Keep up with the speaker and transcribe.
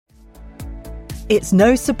It's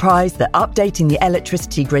no surprise that updating the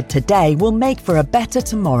electricity grid today will make for a better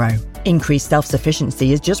tomorrow. Increased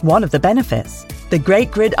self-sufficiency is just one of the benefits. The Great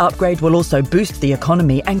Grid Upgrade will also boost the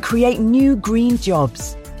economy and create new green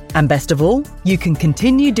jobs. And best of all, you can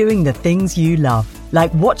continue doing the things you love,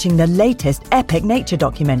 like watching the latest epic nature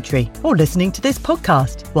documentary or listening to this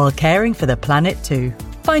podcast while caring for the planet too.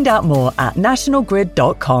 Find out more at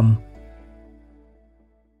nationalgrid.com.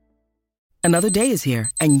 Another day is here,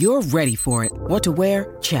 and you're ready for it. What to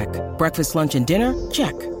wear? Check. Breakfast, lunch, and dinner?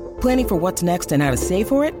 Check. Planning for what's next and how to save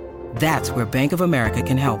for it? That's where Bank of America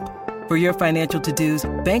can help. For your financial to-dos,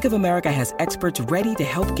 Bank of America has experts ready to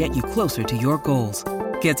help get you closer to your goals.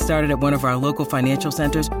 Get started at one of our local financial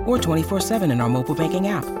centers or 24/7 in our mobile banking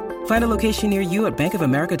app. Find a location near you at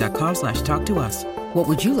bankofamerica.com/talktous. What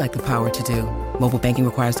would you like the power to do? Mobile banking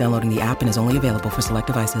requires downloading the app and is only available for select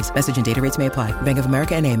devices. Message and data rates may apply. Bank of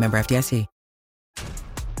America N.A., member FDIC.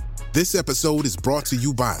 This episode is brought to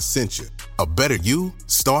you by Essentia. A better you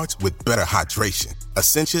starts with better hydration.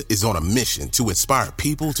 Essentia is on a mission to inspire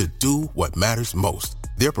people to do what matters most.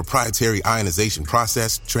 Their proprietary ionization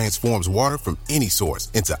process transforms water from any source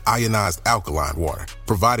into ionized alkaline water,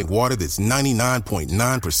 providing water that's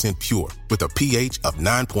 99.9% pure with a pH of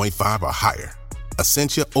 9.5 or higher.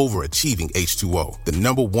 Essentia overachieving H2O, the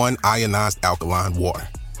 #1 ionized alkaline water.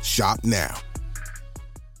 Shop now.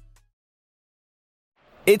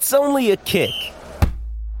 It's only a kick,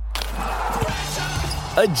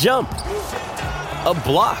 a jump, a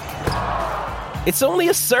block. It's only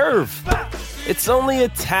a serve. It's only a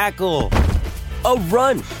tackle, a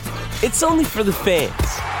run. It's only for the fans.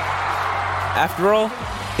 After all,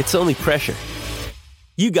 it's only pressure.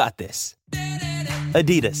 You got this.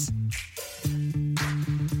 Adidas.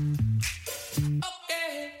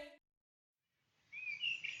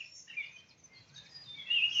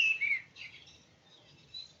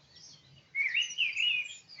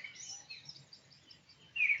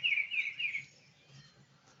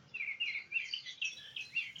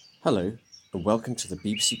 Hello, and welcome to the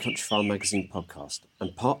BBC Countryfile magazine podcast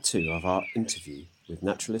and part 2 of our interview with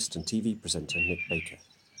naturalist and TV presenter Nick Baker.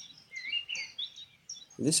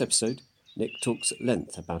 In this episode, Nick talks at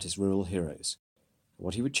length about his rural heroes, and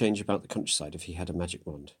what he would change about the countryside if he had a magic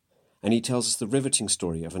wand. And he tells us the riveting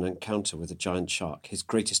story of an encounter with a giant shark, his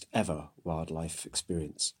greatest ever wildlife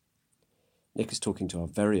experience. Nick is talking to our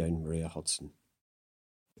very own Maria Hodson.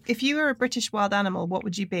 If you were a British wild animal, what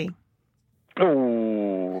would you be?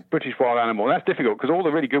 Oh, British wild animal. That's difficult because all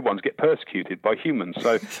the really good ones get persecuted by humans.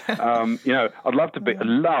 So, I'd love to be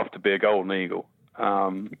a golden eagle.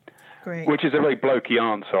 Great. Which is a very blokey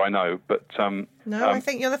answer, I know, but no, I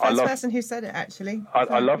think you're the first person who said it. Actually,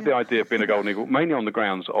 I love the idea of being a golden eagle, mainly on the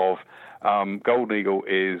grounds of golden eagle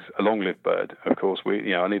is a long-lived bird. Of course,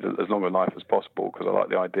 I need as long a life as possible because I like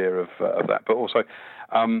the idea of that. But also,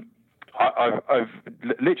 I've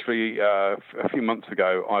literally a few months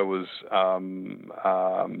ago I was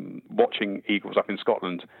watching eagles up in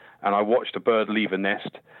Scotland, and I watched a bird leave a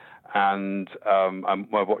nest, and I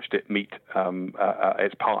watched it meet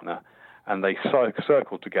its partner, and they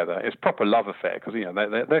circled together. It's a proper love affair because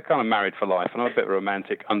they're kind of married for life, and I'm a bit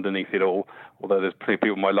romantic underneath it all. Although there's plenty of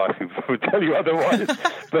people in my life who would tell you otherwise,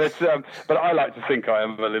 but I like to think I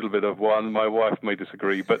am a little bit of one. My wife may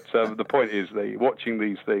disagree, but the point is, watching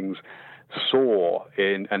these things soar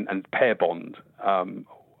in and pair bond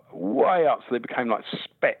way up, so they became like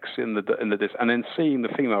specks in the disc, and then seeing the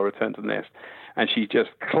female return to the nest, and she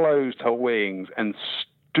just closed her wings and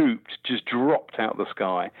stooped, just dropped out of the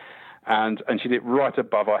sky. And she did it right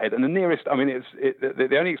above our head. And the nearest, the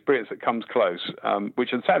only experience that comes close, which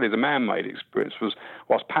sadly is a man-made experience, was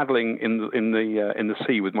whilst paddling in the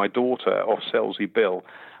sea with my daughter off Selsey Bill.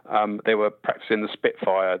 They were practicing the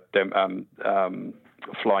Spitfire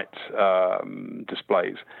flight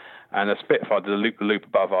displays, and a Spitfire did a loop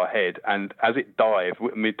above our head. And as it dived,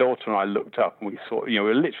 my daughter and I looked up, and we saw, we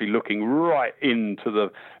were literally looking right into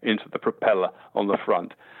the propeller on the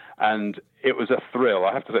front. And it was a thrill.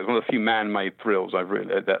 I have to say, it's one of the few man-made thrills I've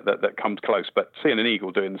really that comes close. But seeing an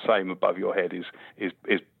eagle doing the same above your head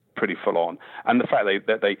is pretty full on. And the fact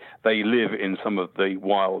that they live in some of the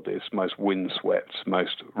wildest, most windswept,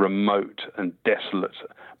 most remote and desolate,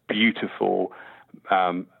 beautiful,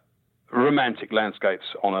 romantic landscapes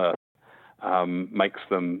on Earth makes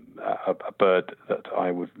them a bird that I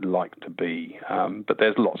would like to be. But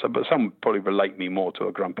there's lots but some would probably relate me more to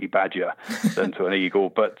a grumpy badger than to an eagle.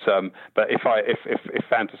 But if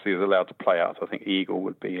fantasy is allowed to play out, I think eagle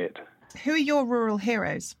would be it. Who are your rural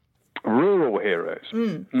heroes? Rural heroes.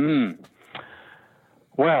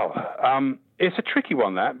 Well, It's a tricky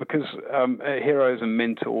one, that, because heroes and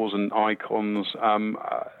mentors and icons,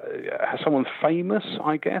 someone famous,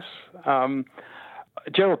 I guess.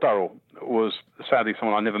 Gerald Durrell was sadly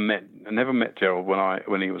someone I never met. I never met Gerald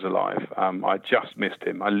when he was alive. I just missed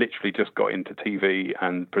him. I literally just got into TV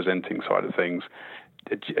and presenting side of things.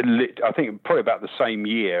 I think probably about the same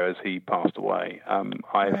year as he passed away.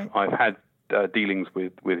 I've had dealings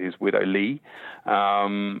with his widow Lee,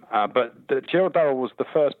 but Gerald Durrell was the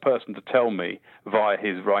first person to tell me via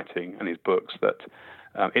his writing and his books that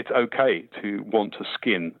it's okay to want to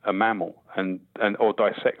skin a mammal and or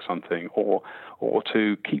dissect something or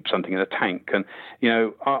to keep something in a tank. And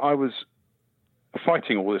I was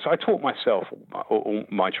fighting all this. I taught myself all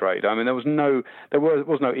my trade. I mean, there was no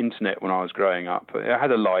internet when I was growing up. I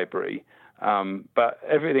had a library. But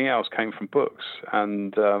everything else came from books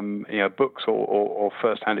and books or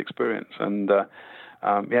first-hand experience. And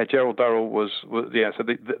Gerald Durrell was. So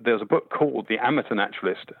there's a book called The Amateur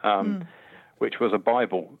Naturalist, which was a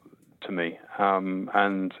Bible to me,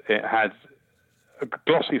 and it had a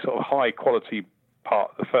glossy sort of high-quality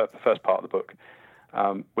part, the first part of the book.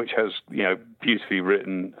 Which has, beautifully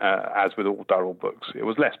written, as with all Durrell books. It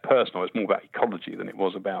was less personal. It was more about ecology than it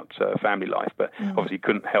was about family life. But obviously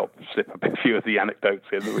couldn't help slip a few of the anecdotes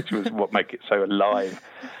in, which was what make it so alive,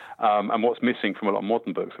 and what's missing from a lot of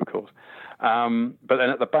modern books, of course. But then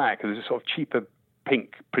at the back, there's this sort of cheaper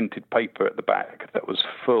pink printed paper at the back that was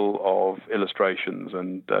full of illustrations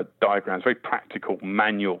and diagrams, very practical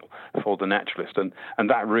manual for the naturalist, and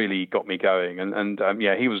that really got me going. And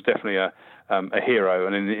he was definitely a hero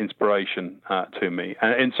and an inspiration to me,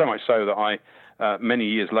 and in so much so that I many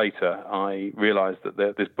years later I realised that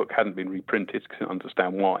this book hadn't been reprinted, couldn't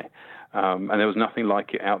understand why, and there was nothing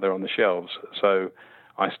like it out there on the shelves. So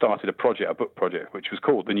I started a book project, which was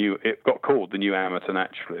called It got called The New Amateur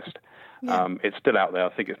Naturalist. Yeah. It's still out there.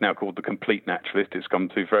 I think it's now called The Complete Naturalist. It's gone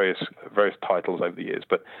through various titles over the years,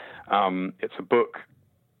 but it's a book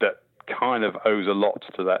that kind of owes a lot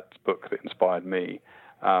to that book that inspired me.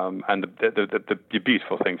 And the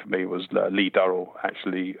beautiful thing for me was Lee Durrell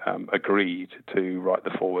actually agreed to write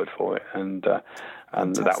the foreword for it, and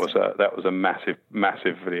that was a massive,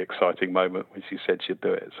 really exciting moment when she said she'd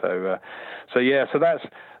do it. So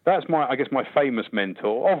that's my famous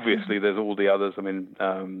mentor. Obviously, there's all the others. I mean,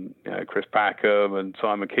 Chris Packham and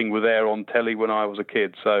Simon King were there on telly when I was a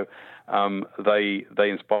kid, so they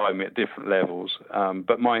inspired me at different levels.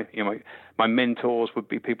 But my mentors would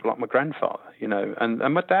be people like my grandfather,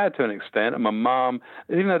 and my dad to an extent, and my mum.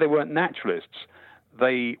 Even though they weren't naturalists,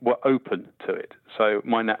 they were open to it. So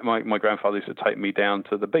my grandfather used to take me down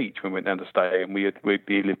to the beach when we went down to stay, and we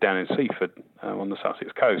lived down in Seaford on the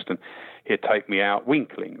Sussex coast, and he'd take me out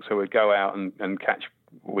winkling. So we'd go out and catch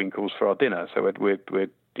winkles for our dinner. So we'd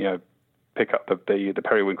pick up the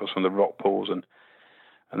periwinkles from the rock pools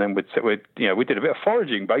and then we did a bit of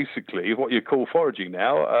foraging, basically, what you call foraging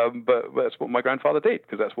now. But that's what my grandfather did,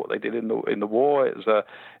 because that's what they did in the war.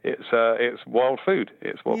 It's wild food.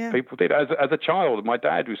 It's what people did. As a child, my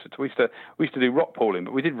dad we used to do rock pooling,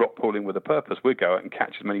 but we did rock pooling with a purpose. We'd go out and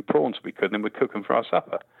catch as many prawns as we could, and then we'd cook them for our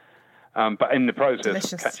supper. But in the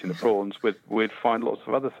process of catching the prawns, we'd find lots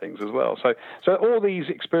of other things as well. So all these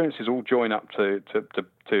experiences all join up to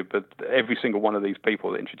but every single one of these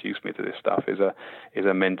people that introduced me to this stuff is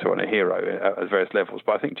a mentor and a hero at various levels.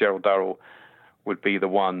 But I think Gerald Durrell would be the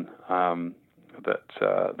one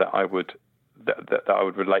that I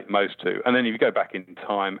would relate most to. And then if you go back in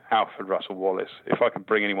time, Alfred Russel Wallace. If I could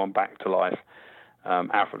bring anyone back to life,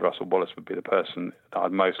 Alfred Russel Wallace would be the person that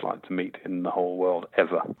I'd most like to meet in the whole world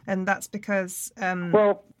ever. And that's because...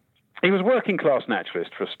 Well, he was a working class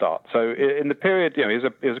naturalist for a start. So in the period, he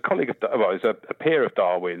was a colleague he's a peer of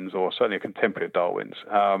Darwin's, or certainly a contemporary of Darwin's.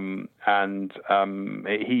 And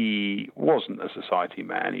he wasn't a society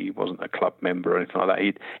man. He wasn't a club member or anything like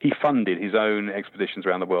that. He funded his own expeditions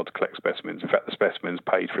around the world to collect specimens. In fact, the specimens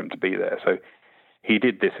paid for him to be there. So he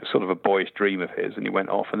did this sort of a boyish dream of his, and he went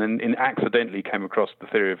off and then accidentally came across the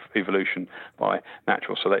theory of evolution by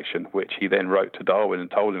natural selection, which he then wrote to Darwin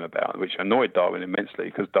and told him about, which annoyed Darwin immensely,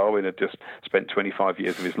 because Darwin had just spent 25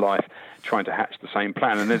 years of his life trying to hatch the same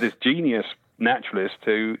plan. And there's this genius naturalist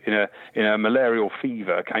who, in a malarial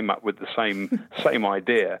fever, came up with the same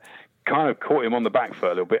idea, kind of caught him on the back foot a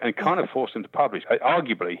little bit and kind of forced him to publish.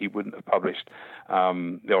 Arguably, he wouldn't have published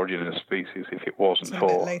The Origin of the Species if it wasn't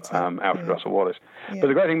for Alfred Russel Wallace. Yeah. But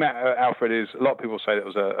the great thing about Alfred is a lot of people say that it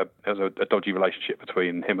was a dodgy relationship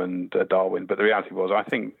between him and Darwin, but the reality was, I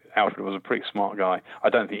think Alfred was a pretty smart guy. I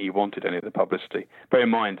don't think he wanted any of the publicity. Bear in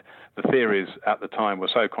mind, the theories at the time were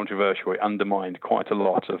so controversial, it undermined quite a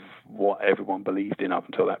lot of what everyone believed in up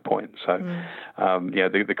until that point. So,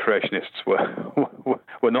 the creationists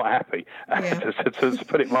were not happy, to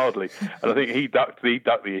put it mildly. And I think he ducked the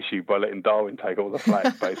issue by letting Darwin take all the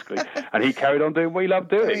flak, basically. And he carried on doing what he loved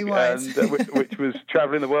doing, which was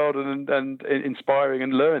travelling the world and inspiring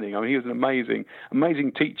and learning. I mean, he was an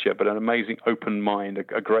amazing teacher, but an amazing open mind,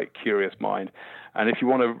 a great curious mind. And if you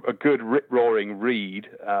want a good rip-roaring read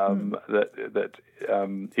that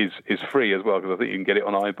is free as well, because I think you can get it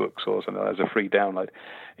on iBooks or something as a free download,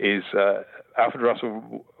 is Alfred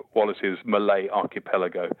Russel Wallace's Malay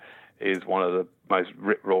Archipelago is one of the most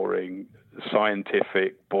rip-roaring,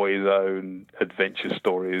 scientific, boy's own adventure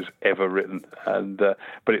stories ever written,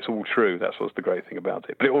 but it's all true. That's what's the great thing about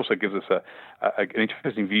it. But it also gives us an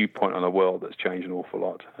interesting viewpoint on a world that's changed an awful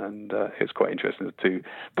lot, and it's quite interesting to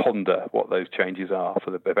ponder what those changes are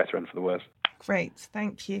for the better and for the worse. Great,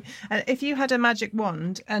 thank you. And if you had a magic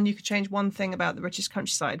wand and you could change one thing about the British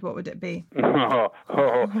countryside, what would it be? Well,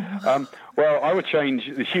 I would change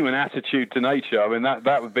the human attitude to nature. I mean,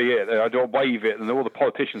 that would be it. I'd wave it, and all the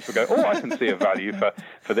politicians would go, "Oh, I can see a value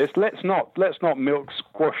for this. Let's not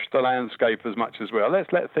squash the landscape as much as we are.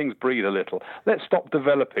 Let's let things breathe a little. Let's stop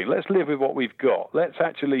developing. Let's live with what we've got. Let's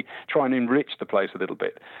actually try and enrich the place a little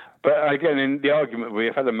bit." But again, in the argument,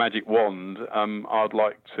 if I had a magic wand, I'd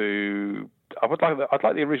like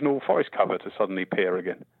the original forest cover to suddenly appear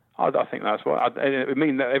again. I think that's what it would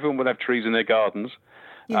mean, that everyone would have trees in their gardens.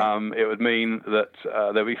 Yeah. It would mean that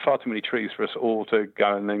there would be far too many trees for us all to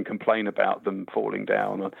go and then complain about them falling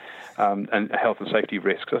down and health and safety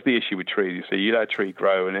risks. That's the issue with trees. You see, you let a tree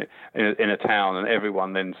grow in a town, and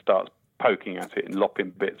everyone then starts poking at it and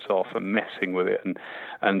lopping bits off and messing with it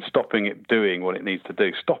and stopping it doing what it needs to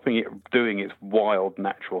do, stopping it doing its wild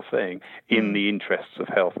natural thing in the interests of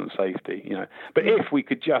health and safety, But if we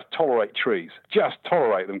could just tolerate trees, just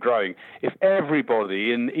tolerate them growing, if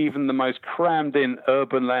everybody in even the most crammed in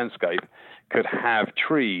urban landscape could have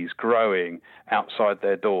trees growing outside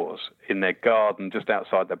their doors, in their garden, just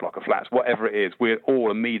outside their block of flats, whatever it is, we'd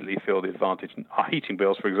all immediately feel the advantage. Our heating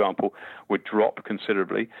bills, for example, would drop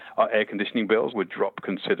considerably. Our air conditioning bills would drop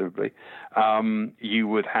considerably. You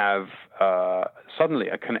would have suddenly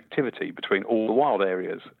a connectivity between all the wild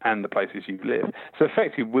areas and the places you live. So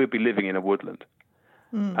effectively, we'd be living in a woodland.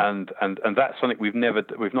 And that's something we've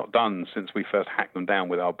not done since we first hacked them down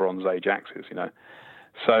with our Bronze Age axes,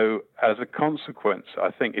 So as a consequence,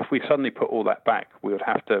 I think if we suddenly put all that back, we would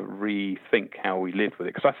have to rethink how we live with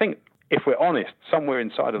it. Because I think, if we're honest, somewhere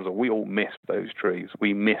inside of us, we all miss those trees.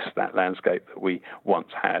 We miss that landscape that we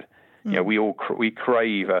once had. We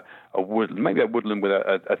crave a woodland, maybe a woodland with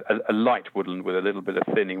a light woodland with a little bit of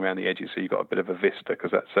thinning around the edges, so you've got a bit of a vista.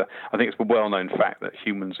 Because I think it's a well-known fact that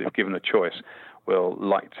humans, if given a choice, will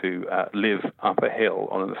like to live up a hill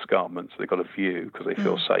on an escarpment, so they've got a view because they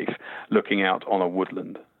feel safe looking out on a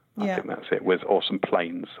woodland. I think that's it. Or some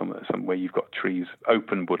plains, somewhere you've got trees,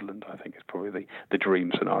 open woodland, I think is probably the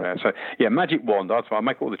dream scenario. So, magic wand, I'll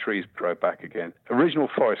make all the trees grow back again. Original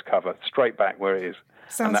forest cover, straight back where it is.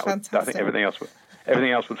 Sounds fantastic. I think everything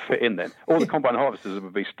else would fit in then. All the combine harvesters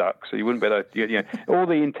would be stuck, so you wouldn't be able to, all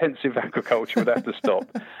the intensive agriculture would have to stop,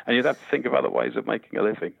 and you'd have to think of other ways of making a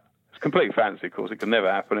living. Complete fantasy, of course. It could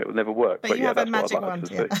never happen. It would never work. But you have a magic wand.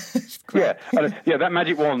 That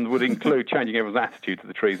magic wand would include changing everyone's attitude to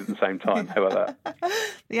the trees at the same time. How about that?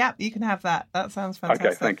 Yeah, you can have that. That sounds fantastic.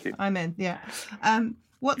 Okay, thank you. I'm in. Yeah.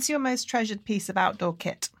 What's your most treasured piece of outdoor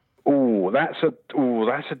kit? That's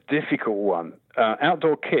a difficult one.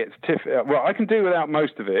 Outdoor kits. Well, I can do without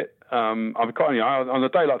most of it. On a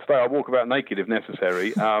day like today, I walk about naked if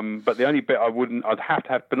necessary. But the only bit I'd have to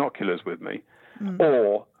have binoculars with me,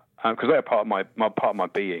 or because they're part of my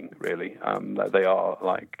being, really. They are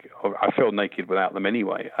I feel naked without them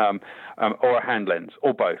anyway. Or a hand lens,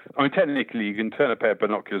 or both. I mean, technically, you can turn a pair of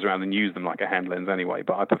binoculars around and use them like a hand lens anyway,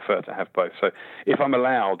 but I prefer to have both. So if I'm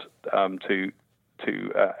allowed to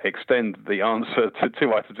extend the answer to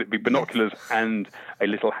two items, it'd be binoculars and a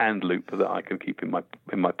little hand loop that I can keep in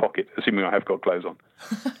my pocket, assuming I have got clothes on.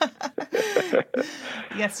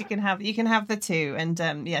 Yes, you can have the two, and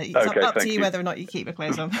it's up to you whether or not you keep your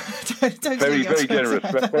clothes on. don't very generous.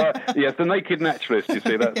 Yes, The Naked Naturalist. You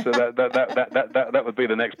see, that would be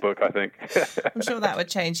the next book, I think. I'm sure that would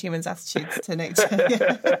change humans' attitudes to nature.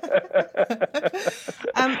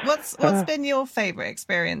 What's been your favourite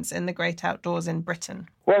experience in the great outdoors in Britain?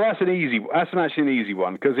 Well, that's actually an easy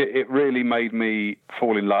one, because it really made me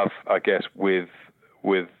fall in love, I guess, with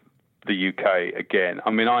the UK again. I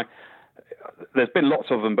mean, there's been lots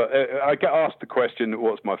of them, but I get asked the question,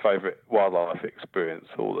 what's my favourite wildlife experience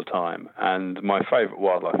all the time? And my favourite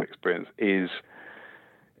wildlife experience is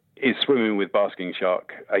swimming with a basking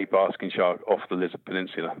shark off the Lizard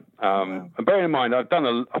Peninsula. And bearing in mind, I've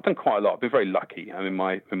done quite a lot. I've been very lucky. I mean,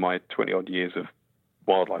 in my 20-odd years of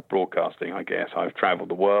wildlife broadcasting, I guess I've travelled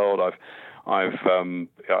the world. I've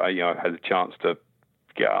had a chance to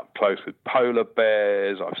get up close with polar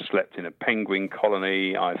bears. I've slept in a penguin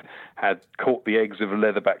colony. I've caught the eggs of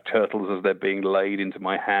leatherback turtles as they're being laid into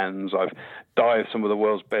my hands. I've dived some of the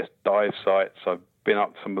world's best dive sites. I've been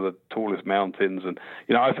up some of the tallest mountains, and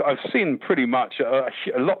I've seen pretty much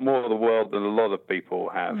a lot more of the world than a lot of people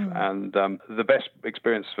have. And the best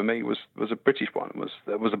experience for me was a British one.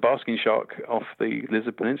 Was a basking shark off the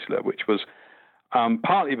Lizard Peninsula, which was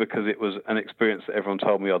partly because it was an experience that everyone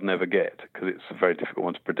told me I'd never get, because it's a very difficult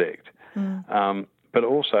one to predict. But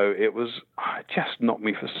also it just knocked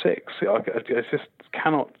me for six. I just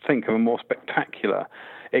cannot think of a more spectacular,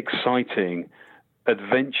 exciting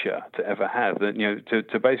adventure to ever have. That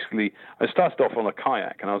to basically, I started off on a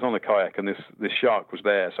kayak, and I was on a kayak, and this shark was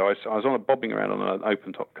there. So I was bobbing around on an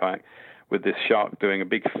open top kayak with this shark doing a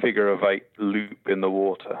big figure-of-8 loop in the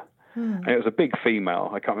water. And it was a big female.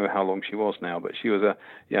 I can't remember how long she was now, but she was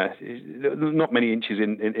not many inches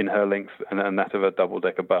in her length and that of a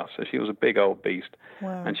double-decker bus. So she was a big old beast.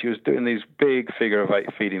 Wow. And she was doing these big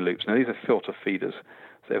figure-of-8 feeding loops. Now, these are filter feeders.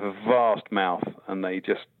 So they have a vast mouth, and they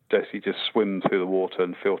just swim through the water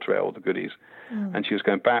and filter out all the goodies. And she was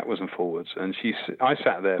going backwards and forwards. And I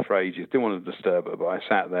sat there for ages. Didn't want to disturb her, but I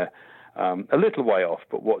sat there a little way off,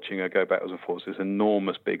 but watching her go backwards and forwards. This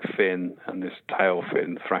enormous big fin and this tail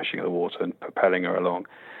fin thrashing at the water and propelling her along.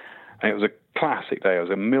 And it was a classic day. It was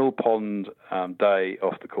a mill pond day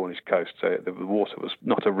off the Cornish coast, so the water was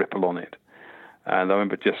not a ripple on it. And I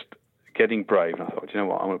remember just getting brave, and I thought, you know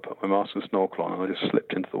what, I'm going to put my mask and snorkel on, and I just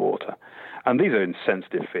slipped into the water. And these are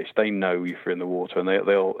insensitive fish. They know if you're in the water, and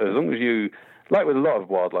they'll as long as you, like with a lot of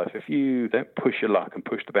wildlife, if you don't push your luck and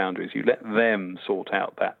push the boundaries, you let them sort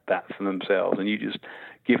out that for themselves, and you just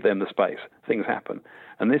give them the space, things happen.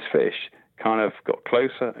 And this fish kind of got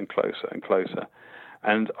closer and closer and closer.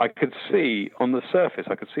 And I could see, on the surface,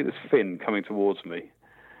 I could see this fin coming towards me.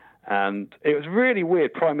 And it was a really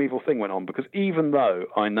weird primeval thing went on, because even though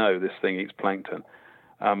I know this thing eats plankton,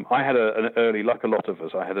 I had an early, like a lot of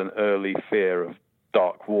us, I had an early fear of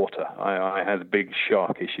dark water. I had big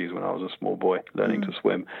shark issues when I was a small boy learning to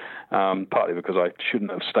swim, partly because I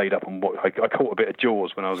shouldn't have stayed up and I caught a bit of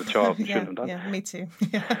Jaws when I was a child and shouldn't have done. Yeah, me too.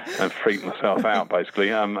 And freaked myself out, basically.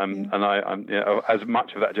 And I as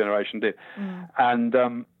much of that generation did. And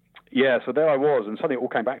so there I was, and suddenly it all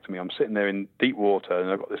came back to me. I'm sitting there in deep water,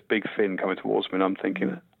 and I've got this big fin coming towards me, and I'm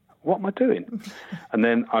thinking, what am I doing? And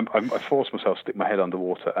then I forced myself to stick my head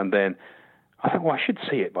underwater, and then I thought, well, I should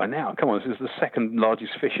see it by now. Come on, this is the second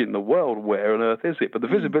largest fish in the world. Where on earth is it? But the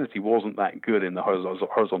visibility wasn't that good in the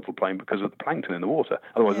horizontal plane because of the plankton in the water.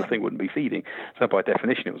 Otherwise, the thing wouldn't be feeding. So by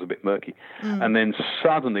definition, it was a bit murky. And then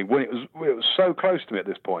suddenly, when it was so close to me at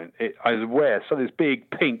this point, I was aware. So this big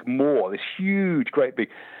pink maw, this huge, great big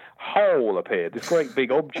hole appeared, this great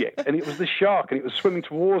big object, and it was the shark, and it was swimming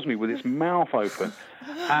towards me with its mouth open,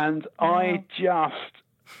 and I just,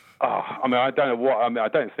 I don't know what, I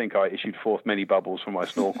don't think I issued forth many bubbles from my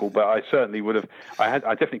snorkel, but I certainly would have, I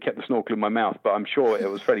definitely kept the snorkel in my mouth, but I'm sure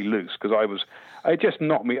it was fairly loose, because it just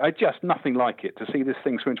knocked me, nothing like it, to see this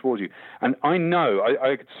thing swim towards you, and I know,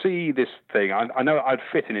 I could see this thing, I know I'd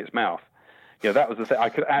fit in its mouth. That was the thing. I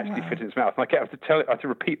could actually fit in its mouth. And I had to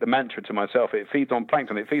repeat the mantra to myself. It feeds on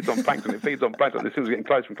plankton. It feeds on plankton. It feeds on plankton. This thing was getting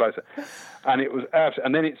closer and closer, and it was absolutely.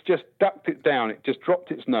 And then it's just ducked it down. It just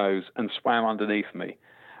dropped its nose and swam underneath me.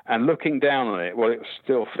 And looking down on it, while it was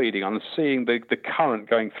still feeding, I'm seeing the current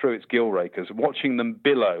going through its gill rakers, watching them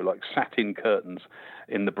billow like satin curtains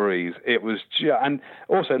in the breeze. It was and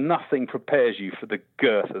also nothing prepares you for the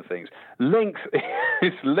girth of things. Length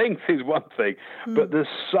is one thing, but the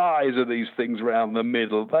size of these things around the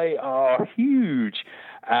middle, they are huge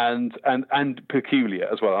and peculiar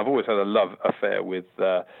as well. I've always had a love affair with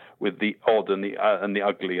the odd and the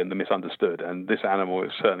ugly and the misunderstood, and this animal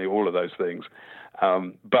is certainly all of those things.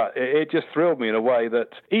 But it just thrilled me in a way that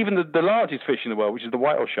even the largest fish in the world, which is the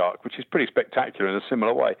whale shark, which is pretty spectacular in a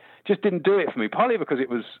similar way, just didn't do it for me, partly because it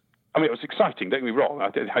was I mean, it was exciting, don't get me wrong.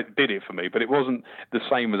 It did it for me, but it wasn't the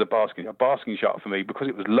same as a basking shark. A basking shark for me, because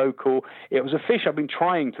it was local, it was a fish I've been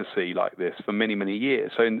trying to see like this for many, many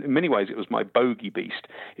years. So in many ways, it was my bogey beast.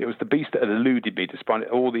 It was the beast that had eluded me despite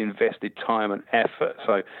all the invested time and effort.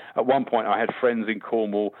 So at one point, I had friends in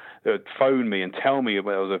Cornwall that would phone me and tell me there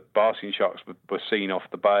was a basking sharks were seen off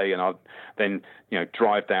the bay, and I'd then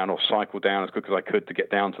drive down or cycle down as quick as I could to get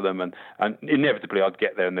down to them, and inevitably I'd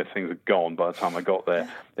get there and the things had gone by the time I got there.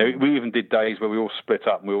 We even did days where we all split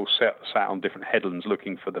up and we all sat on different headlands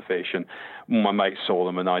looking for the fish, and my mates saw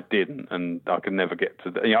them and I didn't, and I could never get to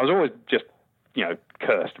I was always just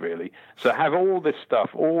cursed, really. So to have all this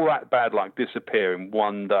stuff, all that bad luck disappear in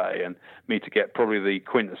one day, and me to get probably the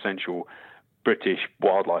quintessential British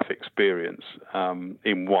wildlife experience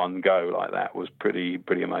in one go like that was pretty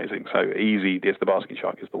amazing. So easy. Yes, the basking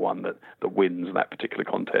shark is the one that wins that particular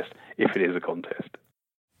contest, if it is a contest.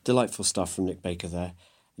 Delightful stuff from Nick Baker there,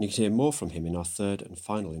 and you can hear more from him in our third and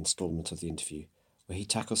final instalment of the interview, where he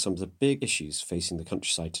tackles some of the big issues facing the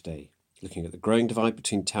countryside today, looking at the growing divide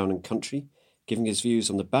between town and country, giving his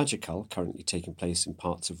views on the badger cull currently taking place in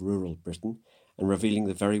parts of rural Britain, and revealing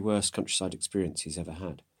the very worst countryside experience he's ever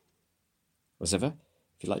had. As ever,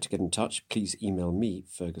 if you'd like to get in touch, please email me,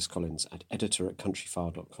 Fergus Collins, at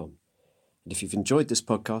editor@countryfile.com. And if you've enjoyed this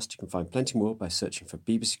podcast, you can find plenty more by searching for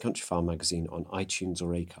BBC Countryfile magazine on iTunes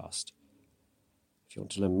or Acast. If you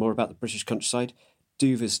want to learn more about the British countryside,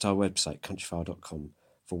 do visit our website, countryfile.com,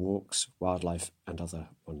 for walks, wildlife and other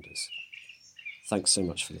wonders. Thanks so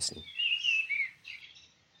much for listening.